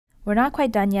We're not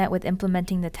quite done yet with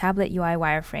implementing the tablet UI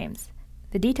wireframes.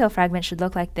 The detail fragment should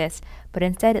look like this, but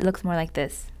instead it looks more like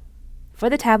this. For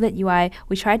the tablet UI,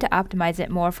 we tried to optimize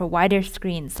it more for wider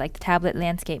screens like the tablet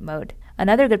landscape mode.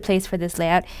 Another good place for this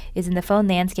layout is in the phone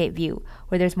landscape view,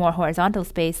 where there's more horizontal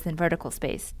space than vertical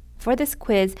space. For this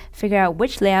quiz, figure out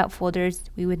which layout folders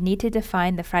we would need to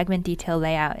define the fragment detail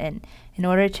layout in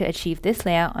order to achieve this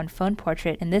layout on phone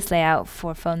portrait and this layout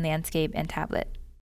for phone landscape and tablet.